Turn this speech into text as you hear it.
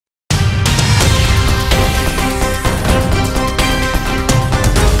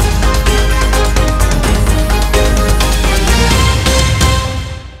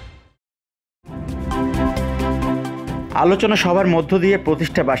আলোচনা সভার মধ্য দিয়ে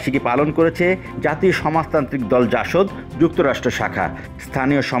প্রতিষ্ঠা বার্ষিকী পালন করেছে জাতীয় সমাজতান্ত্রিক দল জাসদ যুক্তরাষ্ট্র শাখা।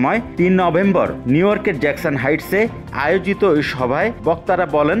 স্থানীয় সময় ৩ নভেম্বর নিউ ইয়র্কের জ্যাকসন হাইটসে আয়োজিত এই সভায় বক্তারা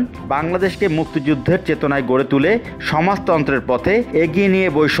বলেন, বাংলাদেশকে মুক্তিযুদ্ধের চেতনায় গড়ে তুলে সমাজতন্ত্রের পথে এগিয়ে নিয়ে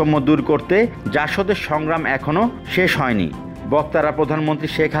বৈষম্য দূর করতে জাসদের সংগ্রাম এখনও শেষ হয়নি। বক্তারা প্রধানমন্ত্রী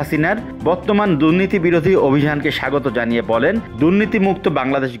শেখ হাসিনার বর্তমান দুর্নীতি বিরোধী অভিযানকে স্বাগত জানিয়ে বলেন, দুর্নীতিমুক্ত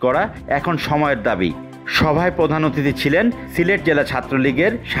বাংলাদেশ গড়া এখন সময়ের দাবি। সভায় প্রধান অতিথি ছিলেন সিলেট জেলা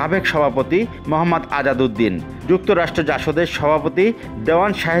ছাত্রলীগের সাবেক সভাপতি মোহাম্মদ আজাদউদ্দিন, যুক্তরাষ্ট্র জাসদের সভাপতি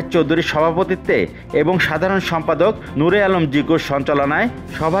দেওয়ান শাহেদ চৌধুরীর সভাপতিত্বে এবং সাধারণ সম্পাদক নূরে আলম জিকুর সঞ্চালনায়।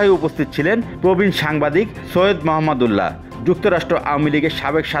 সভায় উপস্থিত ছিলেন প্রবীণ সাংবাদিক সৈয়দ মোহাম্মদুল্লাহ, যুক্তরাষ্ট্র আওয়ামী লীগের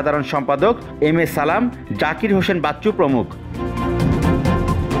সাবেক সাধারণ সম্পাদক এম এ সালাম, জাকির হোসেন বাচ্চু প্রমুখ।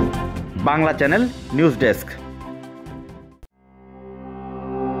 Bangla channel news desk.